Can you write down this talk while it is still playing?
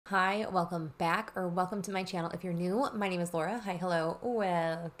Hi, welcome back, or welcome to my channel if you're new. My name is Laura. Hi, hello,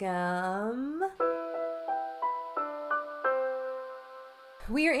 welcome.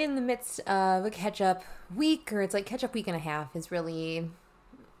 We are in the midst of a catch-up week, or it's like catch-up week and a half is really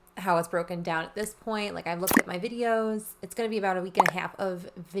how it's broken down at this point. Like, I've looked at my videos. It's going to be about a week and a half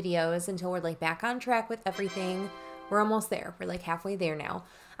of videos until we're like back on track with everything. We're almost there. We're like halfway there now.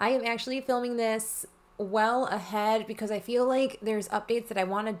 I am actually filming this well ahead because I feel like there's updates that I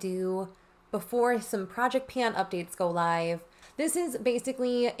want to do before some Project Pan updates go live. This is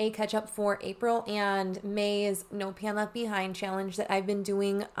basically a catch up for April and May's No Pan Left Behind challenge that I've been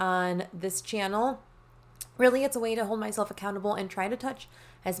doing on this channel. Really, it's a way to hold myself accountable and try to touch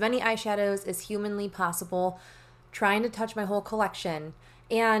as many eyeshadows as humanly possible, trying to touch my whole collection.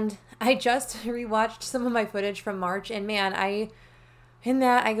 And I just rewatched some of my footage from March, and man, in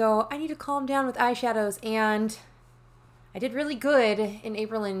that I go, I need to calm down with eyeshadows, and I did really good in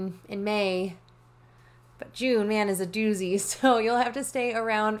April and in May, but June, man, is a doozy, so you'll have to stay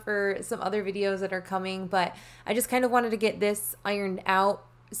around for some other videos that are coming, but I just kind of wanted to get this ironed out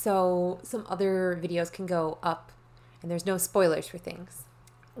so some other videos can go up, and there's no spoilers for things.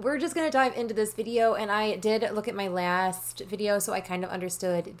 We're just going to dive into this video, and I did look at my last video, so I kind of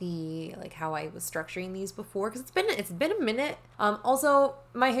understood how I was structuring these before, because it's been a minute. Also,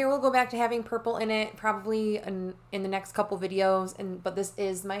 my hair will go back to having purple in it probably in the next couple videos, but this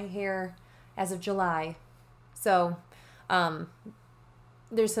is my hair as of July. So,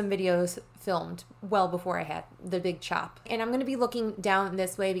 there's some videos filmed well before I had the big chop. And I'm going to be looking down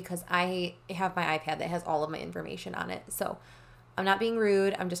this way because I have my iPad that has all of my information on it. So I'm not being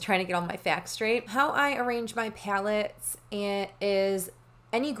rude. I'm just trying to get all my facts straight. How I arrange my palettes is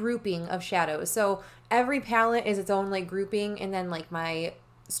any grouping of shadows. So every palette is its own grouping, and then my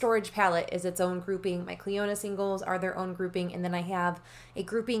storage palette is its own grouping. My Cliona singles are their own grouping, and then I have a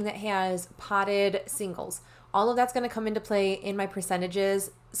grouping that has potted singles. All of that's going to come into play in my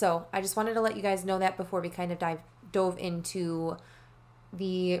percentages. So I just wanted to let you guys know that before we kind of dove into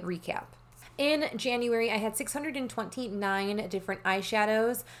the recap. In January, I had 629 different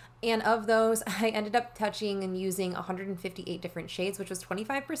eyeshadows, and of those, I ended up touching and using 158 different shades, which was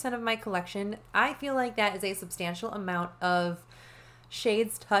 25% of my collection. I feel like that is a substantial amount of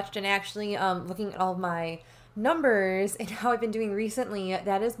shades touched, and actually looking at all of my numbers and how I've been doing recently,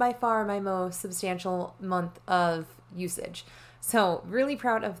 that is by far my most substantial month of usage. So really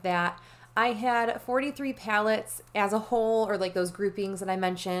proud of that. I had 43 palettes as a whole, or those groupings that I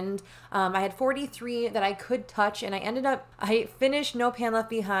mentioned. I had 43 that I could touch, and I finished No Pan Left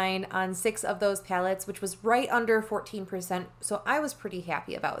Behind on 6 of those palettes, which was right under 14%, so I was pretty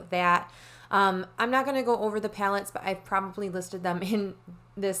happy about that. I'm not going to go over the palettes, but I've probably listed them in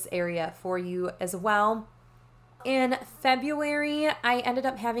this area for you as well. In February, I ended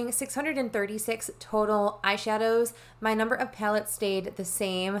up having 636 total eyeshadows. My number of palettes stayed the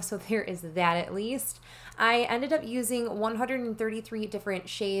same, so there is that at least. I ended up using 133 different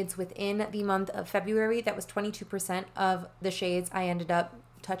shades within the month of February. That was 22% of the shades I ended up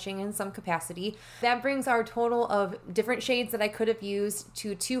touching in some capacity. That brings our total of different shades that I could have used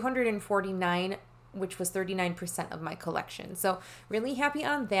to 249, which was 39% of my collection. So really happy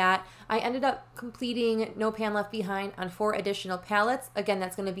on that. I ended up completing No Pan Left Behind on 4 additional palettes. Again,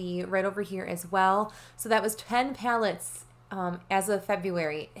 that's going to be right over here as well. So that was 10 palettes as of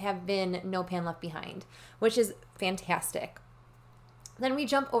February have been No Pan Left Behind, which is fantastic. Then we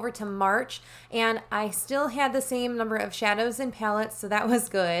jump over to March, and I still had the same number of shadows and palettes, so that was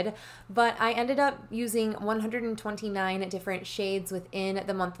good. But I ended up using 129 different shades within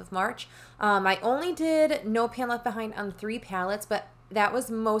the month of March. I only did No Pan Left Behind on 3 palettes, but that was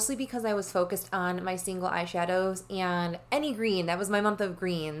mostly because I was focused on my single eyeshadows and any green. That was my month of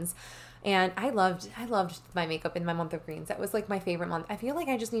greens. And I loved my makeup in my month of greens. That was my favorite month. I feel like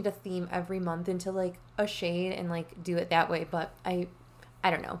I just need to theme every month into a shade and do it that way, but I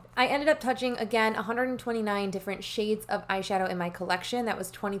don't know. I ended up touching, again, 129 different shades of eyeshadow in my collection. That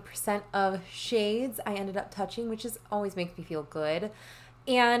was 20% of shades I ended up touching, which always makes me feel good.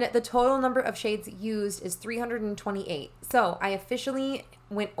 And the total number of shades used is 328. So I officially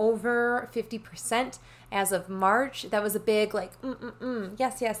went over 50% as of March. That was a big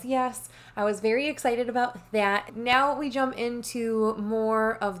yes, yes, yes. I was very excited about that. Now we jump into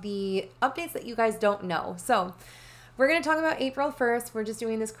more of the updates that you guys don't know. So we're going to talk about April first. We're just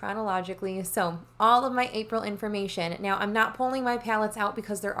doing this chronologically. So all of my April information. Now I'm not pulling my palettes out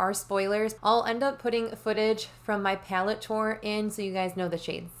because there are spoilers. I'll end up putting footage from my palette tour in so you guys know the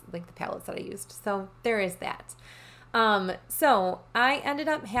shades, the palettes that I used. So there is that. So I ended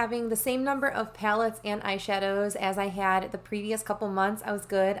up having the same number of palettes and eyeshadows as I had the previous couple months. I was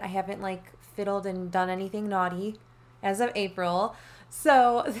good. I haven't like fiddled and done anything naughty as of April.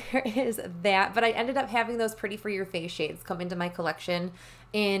 So there is that. But I ended up having those Pretty For Your Face shades come into my collection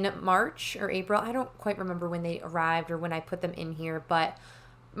in March or April. I don't quite remember when they arrived or when I put them in here, but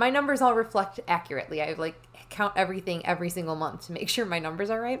my numbers all reflect accurately. I like count everything every single month to make sure my numbers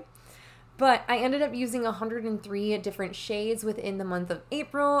are right. But I ended up using 103 different shades within the month of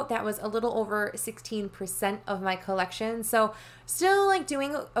April. That was a little over 16% of my collection. So still like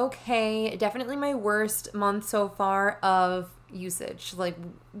doing okay. Definitely my worst month so far of usage. Like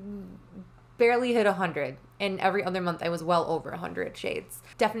barely hit 100. And every other month I was well over 100 shades.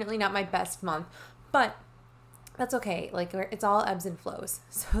 Definitely not my best month. But that's okay. Like it's all ebbs and flows.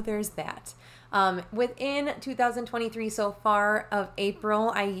 So there's that. Within 2023 so far of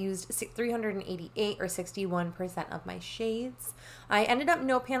April, I used 388 or 61% of my shades. I ended up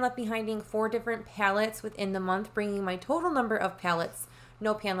no pan left behinding 4 different palettes within the month, bringing my total number of palettes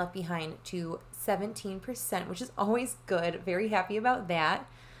no pan left behind to 17%, which is always good. Very happy about that.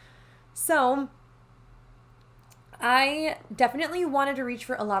 So I definitely wanted to reach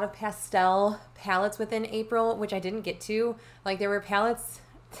for a lot of pastel palettes within April, which I didn't get to. Like there were palettes,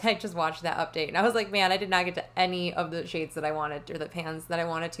 I just watched that update and I was like, man, I did not get to any of the shades that I wanted or the pans that I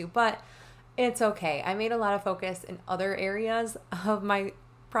wanted to, but it's okay. I made a lot of focus in other areas of my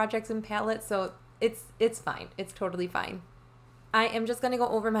projects and palettes, so it's fine. It's totally fine. I am just going to go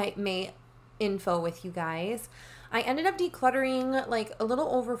over my May info with you guys. I ended up decluttering like a little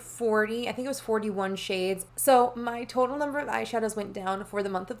over 40, I think it was 41 shades. So my total number of eyeshadows went down for the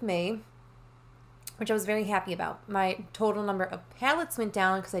month of May, which I was very happy about. My total number of palettes went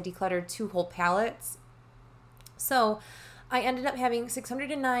down because I decluttered 2 whole palettes. So I ended up having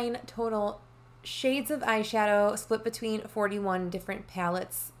 609 total shades of eyeshadow split between 41 different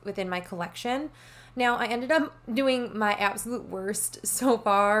palettes within my collection. Now I ended up doing my absolute worst so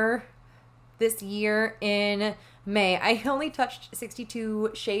far this year in May. I only touched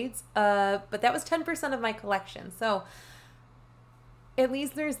 62 shades, but that was 10% of my collection. So at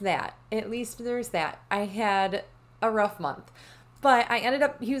least there's that. At least there's that. I had a rough month. But I ended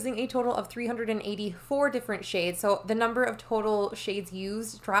up using a total of 384 different shades. So the number of total shades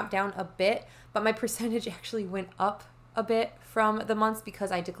used dropped down a bit, but my percentage actually went up a bit from the months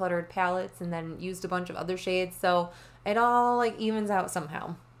because I decluttered palettes and then used a bunch of other shades. So it all like evens out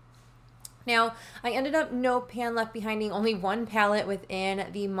somehow. Now, I ended up no pan left behinding only 1 palette within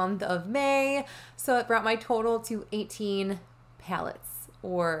the month of May. So it brought my total to 18 palettes,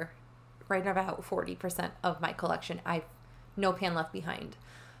 or right about 40% of my collection. I've no pan left behind.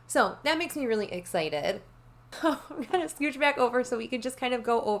 So that makes me really excited. I'm going to scooch back over so we can just kind of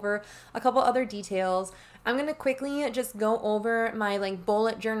go over a couple other details. I'm going to quickly just go over my like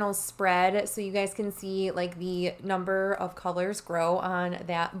bullet journal spread so you guys can see like the number of colors grow on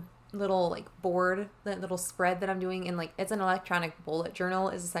that little like board, that little spread that I'm doing in like, it's an electronic bullet journal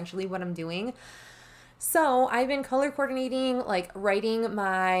is essentially what I'm doing. So I've been color coordinating, like writing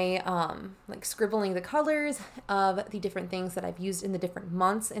my, like scribbling the colors of the different things that I've used in the different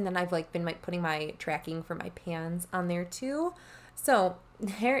months. And then I've like been like putting my tracking for my pans on there too. So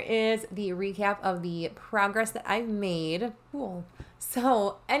there is the recap of the progress that I've made. Cool.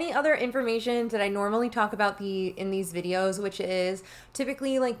 So any other information that I normally talk about in these videos, which is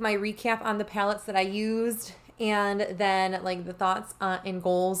typically like my recap on the palettes that I used, and then like the thoughts and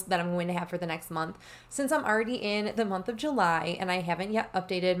goals that I'm going to have for the next month. Since I'm already in the month of July and I haven't yet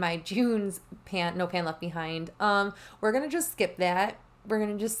updated my June's no pan left behind, we're going to just skip that.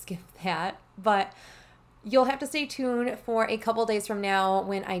 But you'll have to stay tuned for a couple days from now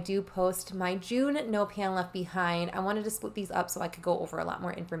when I do post my June no pan left behind. I wanted to split these up so I could go over a lot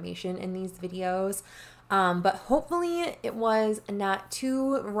more information in these videos. But hopefully it was not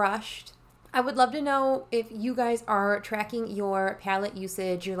too rushed. I would love to know if you guys are tracking your palette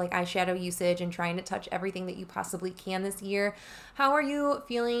usage, your like eyeshadow usage, and trying to touch everything that you possibly can this year. How are you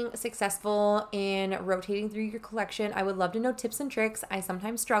feeling successful in rotating through your collection? I would love to know tips and tricks. I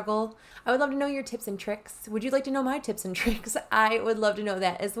sometimes struggle. I would love to know your tips and tricks. Would you like to know my tips and tricks? I would love to know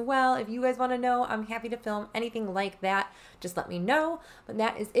that as well. If you guys want to know, I'm happy to film anything like that. Just let me know. But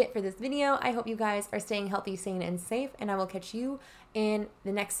that is it for this video. I hope you guys are staying healthy, sane, and safe, and I will catch you in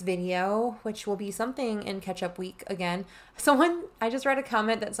the next video, which will be something in catch-up week again. I just read a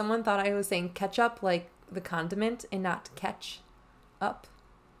comment that someone thought I was saying ketchup like the condiment and not catch up.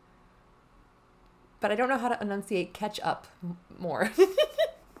 But I don't know how to enunciate catch up more.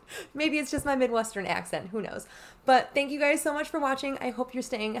 Maybe it's just my Midwestern accent. Who knows? But thank you guys so much for watching. I hope you're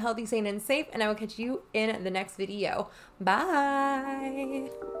staying healthy, sane, and safe, and I will catch you in the next video.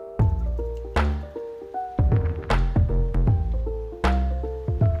 Bye!